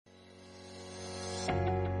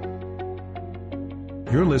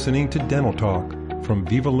You're listening to Dental Talk from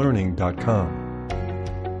VivaLearning.com.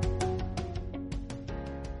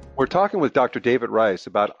 We're talking with Dr. David Rice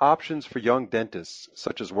about options for young dentists,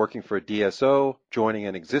 such as working for a DSO, joining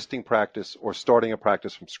an existing practice, or starting a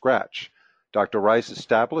practice from scratch. Dr. Rice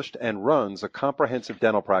established and runs a comprehensive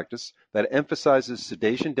dental practice that emphasizes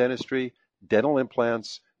sedation dentistry, dental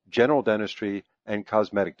implants, general dentistry, and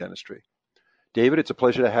cosmetic dentistry. David, it's a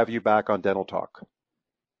pleasure to have you back on Dental Talk.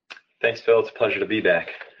 Thanks, Phil. It's a pleasure to be back.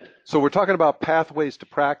 So we're talking about pathways to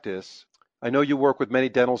practice. I know you work with many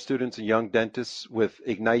dental students and young dentists with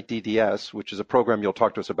Ignite DDS, which is a program you'll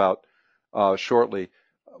talk to us about shortly.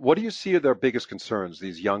 What do you see are their biggest concerns,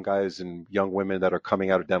 these young guys and young women that are coming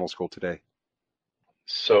out of dental school today?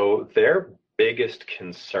 So their biggest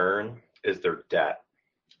concern is their debt.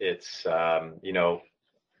 It's,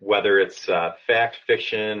 whether it's fact,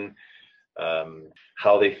 fiction,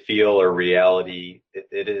 how they feel or reality,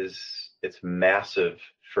 it's massive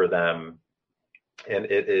for them, and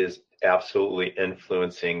it is absolutely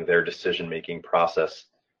influencing their decision-making process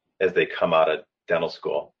as they come out of dental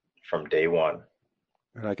school from day one.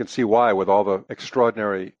 And I can see why, with all the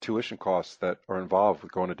extraordinary tuition costs that are involved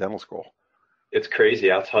with going to dental school. It's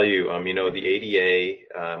crazy. I'll tell you, the ADA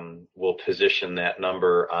will position that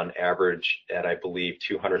number on average at, I believe,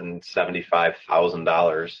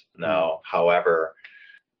 $275,000 now. However,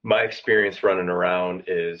 my experience running around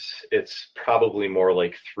is it's probably more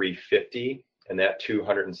like 350, and that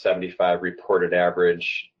 275 reported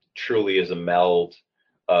average truly is a meld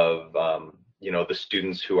of, the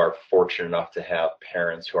students who are fortunate enough to have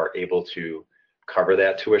parents who are able to cover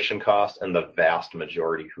that tuition cost, and the vast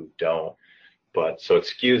majority who don't. But so it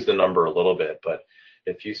skews the number a little bit. But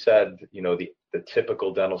if you said, the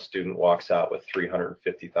typical dental student walks out with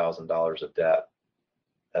 $350,000 of debt,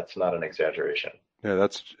 that's not an exaggeration. Yeah,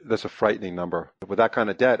 that's a frightening number. With that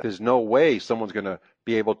kind of debt, there's no way someone's going to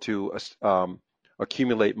be able to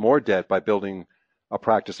accumulate more debt by building a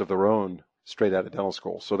practice of their own straight out of dental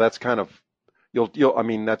school. So that's kind of,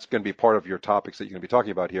 that's going to be part of your topics that you're going to be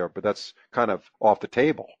talking about here, but that's kind of off the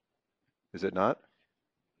table, is it not?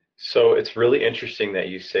 So it's really interesting that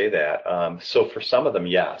you say that. So for some of them,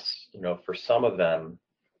 yes. For some of them,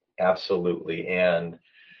 absolutely. And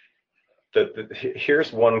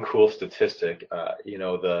here's one cool statistic.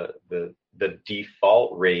 The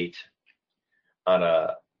default rate on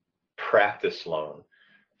a practice loan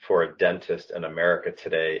for a dentist in America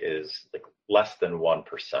today is like less than 1%.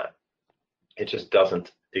 It just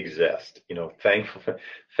doesn't exist.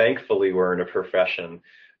 Thankfully, we're in a profession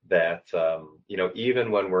that,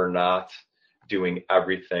 even when we're not doing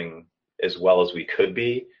everything as well as we could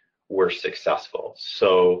be, we're successful.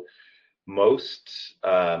 So most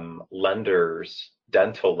lenders,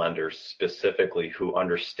 dental lenders specifically, who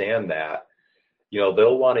understand that,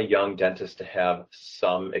 they'll want a young dentist to have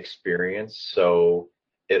some experience. So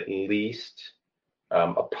at least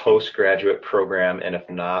a postgraduate program, and if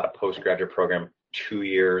not a postgraduate program, 2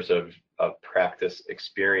 years of practice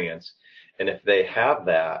experience. And if they have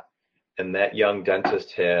that, and that young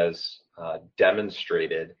dentist has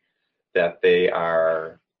demonstrated that they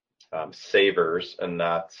are savers and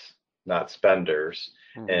not spenders,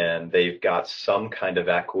 and they've got some kind of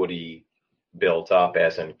equity built up,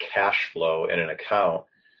 as in cash flow in an account,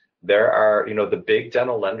 there are, the big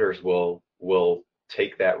dental lenders will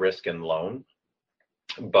take that risk and loan,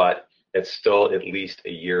 but it's still at least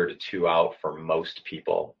a year to two out for most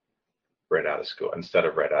people right out of school, instead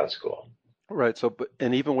of right out of school. Right. So,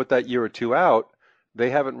 and even with that year or two out, they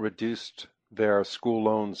haven't reduced their school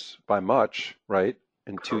loans by much, right,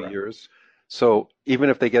 in 2 years. So even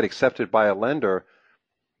if they get accepted by a lender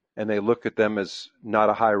and they look at them as not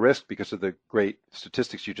a high risk because of the great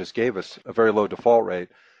statistics you just gave us, a very low default rate,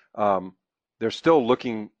 they're still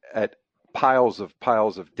looking at piles of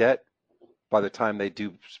debt by the time they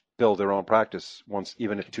do build their own practice,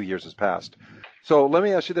 even if 2 years has passed. So let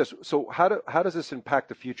me ask you this. So how does this impact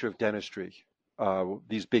the future of dentistry,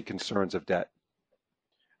 these big concerns of debt?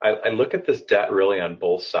 I look at this debt really on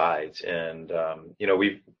both sides, and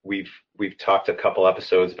we've talked a couple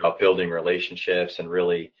episodes about building relationships and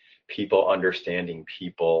really people understanding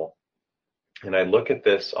people, and I look at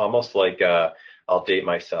this almost like I'll date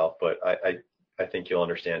myself, but I think you'll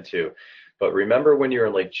understand too. But remember when you were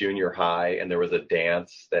in like junior high and there was a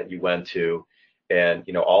dance that you went to, and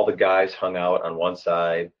all the guys hung out on one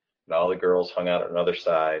side and all the girls hung out on another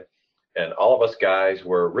side. And all of us guys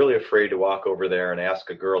were really afraid to walk over there and ask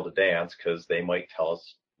a girl to dance because they might tell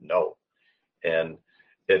us no. And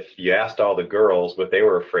if you asked all the girls what they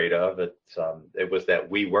were afraid of, it was that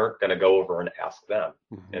we weren't going to go over and ask them.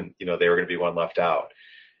 Mm-hmm. And, they were going to be one left out.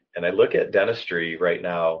 And I look at dentistry right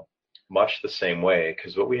now, much the same way,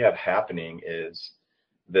 because what we have happening is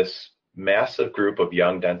this massive group of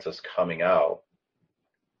young dentists coming out,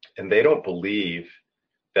 and they don't believe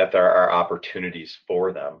that there are opportunities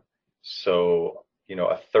for them. So,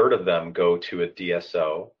 a third of them go to a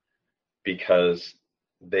DSO because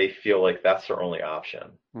they feel like that's their only option.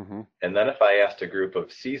 Mm-hmm. And then if I asked a group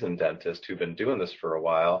of seasoned dentists who've been doing this for a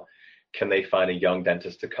while, can they find a young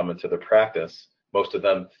dentist to come into their practice? Most of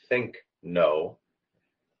them think no.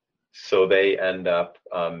 So they end up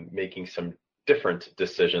making some different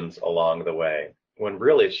decisions along the way, when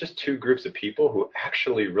really it's just two groups of people who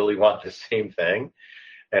actually really want the same thing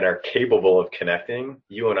and are capable of connecting.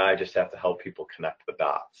 You and I just have to help people connect the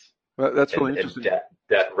dots. Well, that's really interesting. And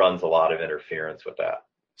debt runs a lot of interference with that.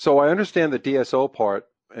 So I understand the DSO part,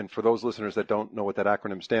 and for those listeners that don't know what that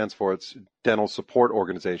acronym stands for, it's dental support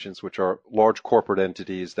organizations, which are large corporate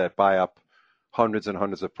entities that buy up hundreds and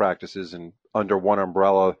hundreds of practices, and under one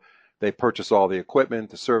umbrella, they purchase all the equipment,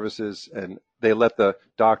 the services, and they let the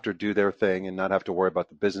doctor do their thing and not have to worry about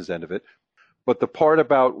the business end of it. But the part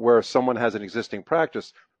about where someone has an existing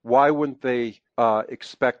practice, why wouldn't they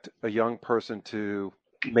expect a young person to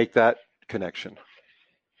make that connection?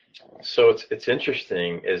 So it's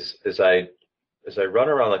interesting as I run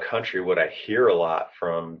around the country, what I hear a lot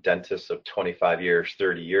from dentists of 25 years,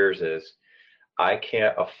 30 years is, I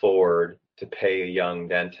can't afford to pay a young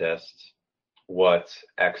dentist what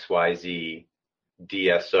XYZ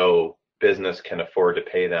DSO business can afford to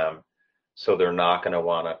pay them, so they're not going to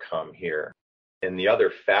want to come here. And the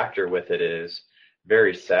other factor with it is,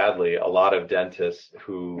 very sadly, a lot of dentists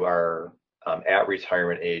who are at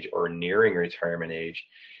retirement age or nearing retirement age,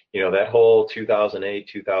 that whole 2008,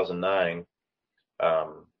 2009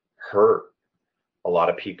 hurt a lot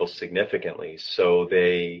of people significantly. So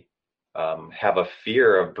they have a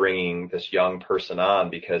fear of bringing this young person on,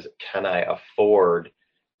 because can I afford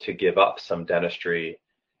to give up some dentistry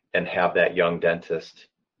and have that young dentist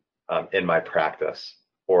in my practice?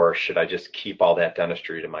 Or should I just keep all that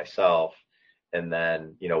dentistry to myself and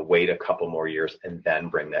then, wait a couple more years and then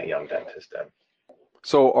bring that young dentist in?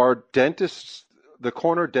 So are dentists, the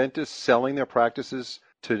corner dentists, selling their practices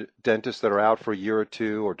to dentists that are out for a year or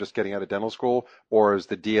two or just getting out of dental school, or is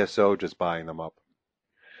the DSO just buying them up?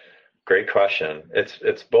 Great question.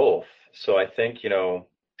 It's both. So I think,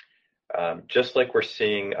 just like we're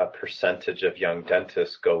seeing a percentage of young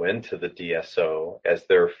dentists go into the DSO as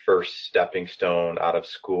their first stepping stone out of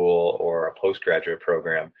school or a postgraduate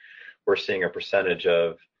program, we're seeing a percentage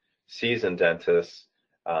of seasoned dentists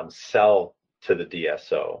sell to the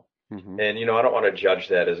DSO. Mm-hmm. And, I don't want to judge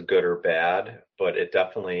that as good or bad, but it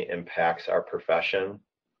definitely impacts our profession.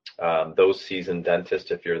 Those seasoned dentists,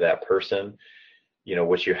 if you're that person,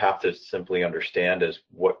 what you have to simply understand is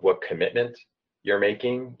what commitment you're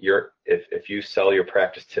making. If you sell your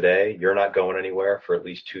practice today, you're not going anywhere for at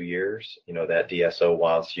least 2 years. That DSO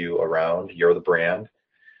wants you around. You're the brand.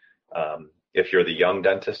 If you're the young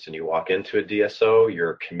dentist and you walk into a DSO,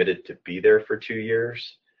 you're committed to be there for 2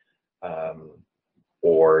 years,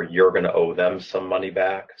 or you're going to owe them some money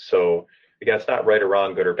back. So again, it's not right or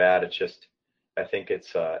wrong, good or bad. It's just, I think it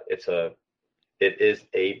is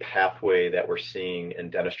a pathway that we're seeing in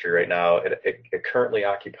dentistry right now. It currently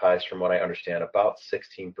occupies, from what I understand, about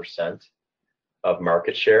 16% of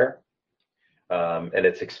market share, and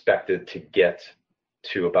it's expected to get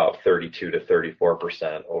to about 32 to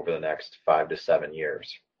 34% over the next 5 to 7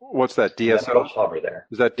 years. What's that, DSO? And that'll hover there.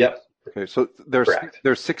 Is that yep? Okay, so there's Correct.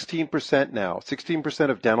 16% now. 16%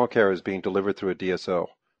 of dental care is being delivered through a DSO.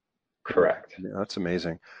 Correct. Yeah, that's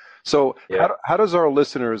amazing. So yeah. how does our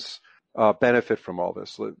listeners benefit from all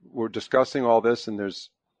this? We're discussing all this, and there's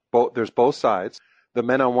both sides. The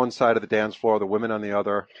men on one side of the dance floor, the women on the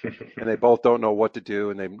other, and they both don't know what to do,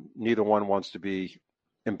 and neither one wants to be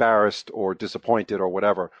embarrassed or disappointed or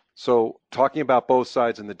whatever. So talking about both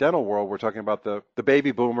sides in the dental world, we're talking about the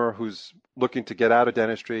baby boomer who's looking to get out of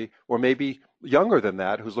dentistry, or maybe younger than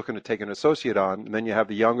that, who's looking to take an associate on. And then you have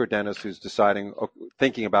the younger dentist who's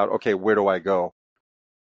thinking about, okay, where do I go?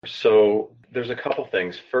 So there's a couple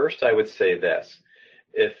things. First, I would say this: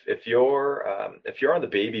 if you're on the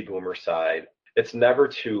baby boomer side, it's never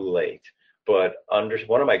too late. But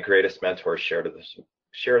one of my greatest mentors shared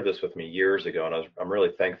this with me years ago, and I'm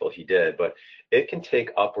really thankful he did. But it can take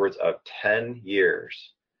upwards of 10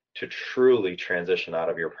 years to truly transition out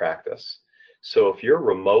of your practice. So if you're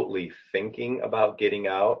remotely thinking about getting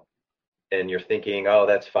out, and you're thinking, oh,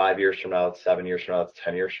 that's 5 years from now, it's 7 years from now, it's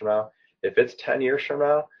 10 years from now. If it's 10 years from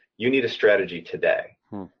now, you need a strategy today,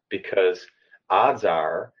 because odds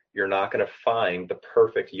are you're not going to find the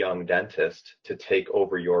perfect young dentist to take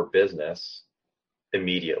over your business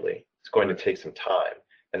immediately. It's going to take some time.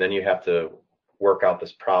 and then you have to work out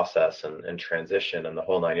this process and transition and the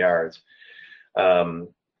whole 9 yards. And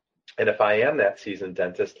if I am that seasoned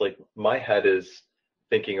dentist, like my head is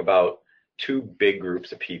thinking about two big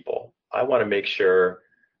groups of people. I want to make sure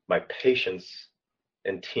my patients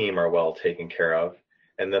and team are well taken care of.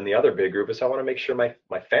 And then the other big group is I want to make sure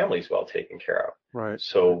my family's well taken care of. Right.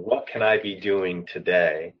 So what can I be doing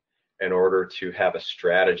today in order to have a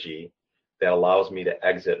strategy that allows me to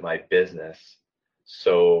exit my business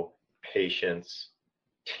so patients,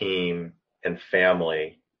 team, and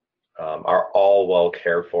family are all well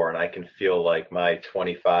cared for, and I can feel like my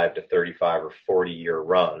 25 to 35 or 40-year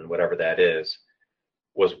run, whatever that is,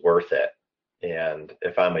 was worth it. And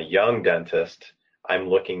if I'm a young dentist, I'm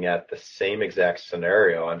looking at the same exact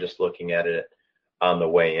scenario. I'm just looking at it on the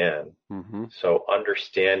way in. Mm-hmm. So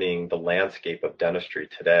understanding the landscape of dentistry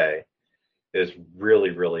today is really,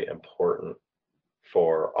 really important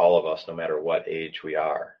for all of us, no matter what age we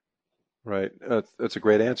are. Right. That's a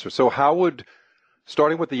great answer. So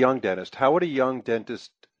starting with the young dentist, how would a young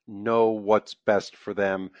dentist know what's best for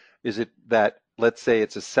them? Is it that, let's say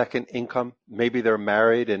it's a second income, maybe they're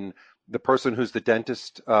married and the person who's the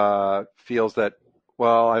dentist feels that,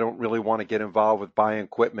 well, I don't really want to get involved with buying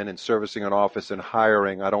equipment and servicing an office and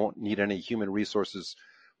hiring. I don't need any human resources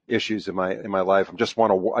issues in my life. I just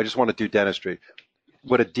want to do dentistry.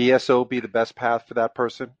 Would a DSO be the best path for that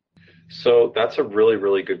person? So that's a really,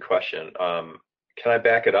 really good question. Can I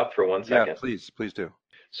back it up for 1 second? Yeah, please do.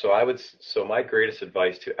 So my greatest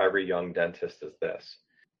advice to every young dentist is this: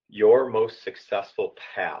 your most successful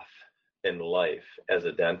path in life as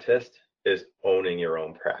a dentist is owning your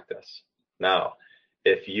own practice. Now,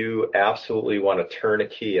 if you absolutely want to turn a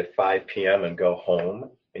key at 5 p.m. and go home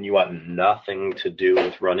and you want nothing to do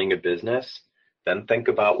with running a business, then think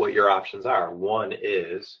about what your options are. One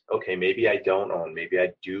is, okay, maybe I don't own, maybe I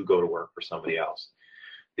do go to work for somebody else.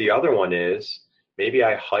 The other one is, maybe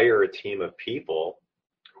I hire a team of people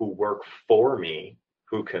who work for me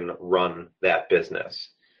who can run that business.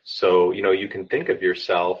 So, you can think of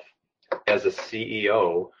yourself as a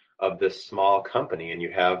CEO of this small company and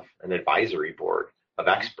you have an advisory board of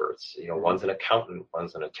experts. One's an accountant,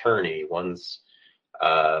 one's an attorney, one's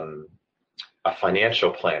a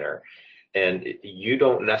financial planner. And you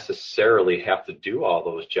don't necessarily have to do all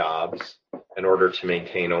those jobs in order to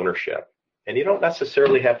maintain ownership. And you don't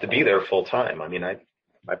necessarily have to be there full time. I mean, I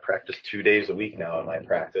practice 2 days a week now in my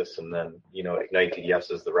practice, and then, Ignite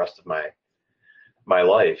DDS is the rest of my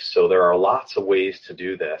life. So there are lots of ways to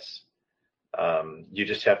do this. You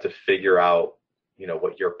just have to figure out,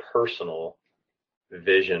 what your personal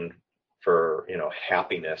vision for,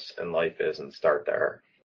 happiness in life is and start there.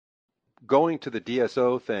 Going to the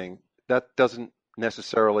DSO thing, that doesn't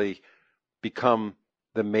necessarily become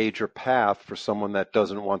the major path for someone that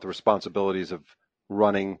doesn't want the responsibilities of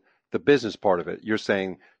running the business part of it. You're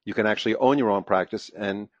saying you can actually own your own practice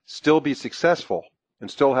and still be successful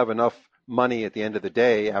and still have enough money at the end of the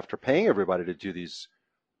day after paying everybody to do these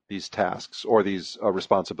tasks or these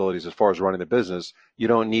responsibilities as far as running the business. You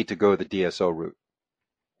don't need to go the DSO route.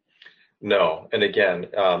 No, and again,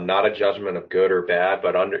 not a judgment of good or bad,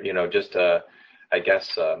 but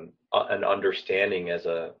an understanding as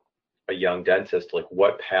a young dentist, like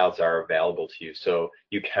what paths are available to you. So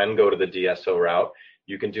you can go to the DSO route.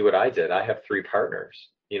 You can do what I did. I have 3 partners.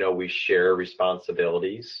 We share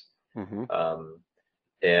responsibilities,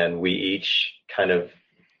 and we each kind of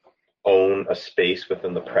own a space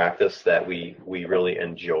within the practice that we really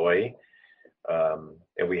enjoy,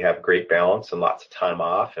 and we have great balance and lots of time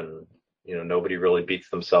off, and nobody really beats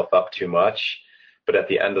themselves up too much. But at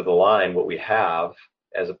the end of the line, what we have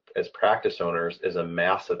as practice owners is a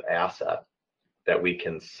massive asset that we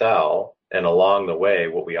can sell. And along the way,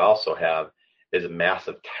 what we also have is a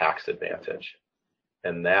massive tax advantage.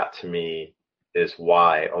 And that to me is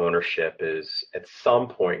why ownership is at some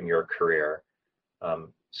point in your career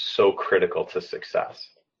so critical to success.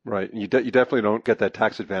 Right. You definitely don't get that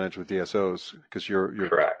tax advantage with DSOs because you're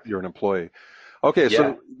Correct. You're an employee. Okay, yeah.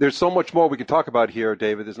 So there's so much more we can talk about here,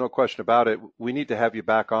 David. There's no question about it. We need to have you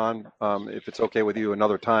back on, if it's okay with you,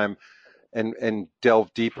 another time, and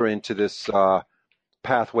delve deeper into this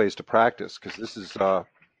pathways to practice, because this is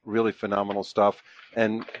really phenomenal stuff.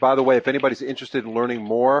 And by the way, if anybody's interested in learning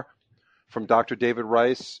more from Dr. David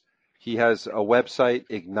Rice, he has a website,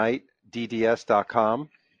 ignitedds.com.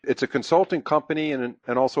 It's a consulting company and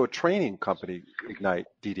also a training company, Ignite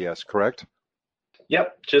DDS, correct?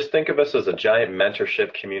 Yep. Just think of us as a giant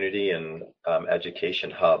mentorship community and education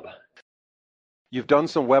hub. You've done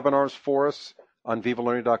some webinars for us on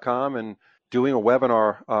vivalearning.com, and doing a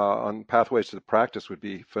webinar on pathways to the practice would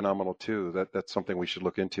be phenomenal too. That's something we should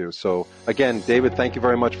look into. So again, David, thank you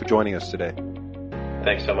very much for joining us today.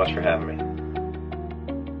 Thanks so much for having me.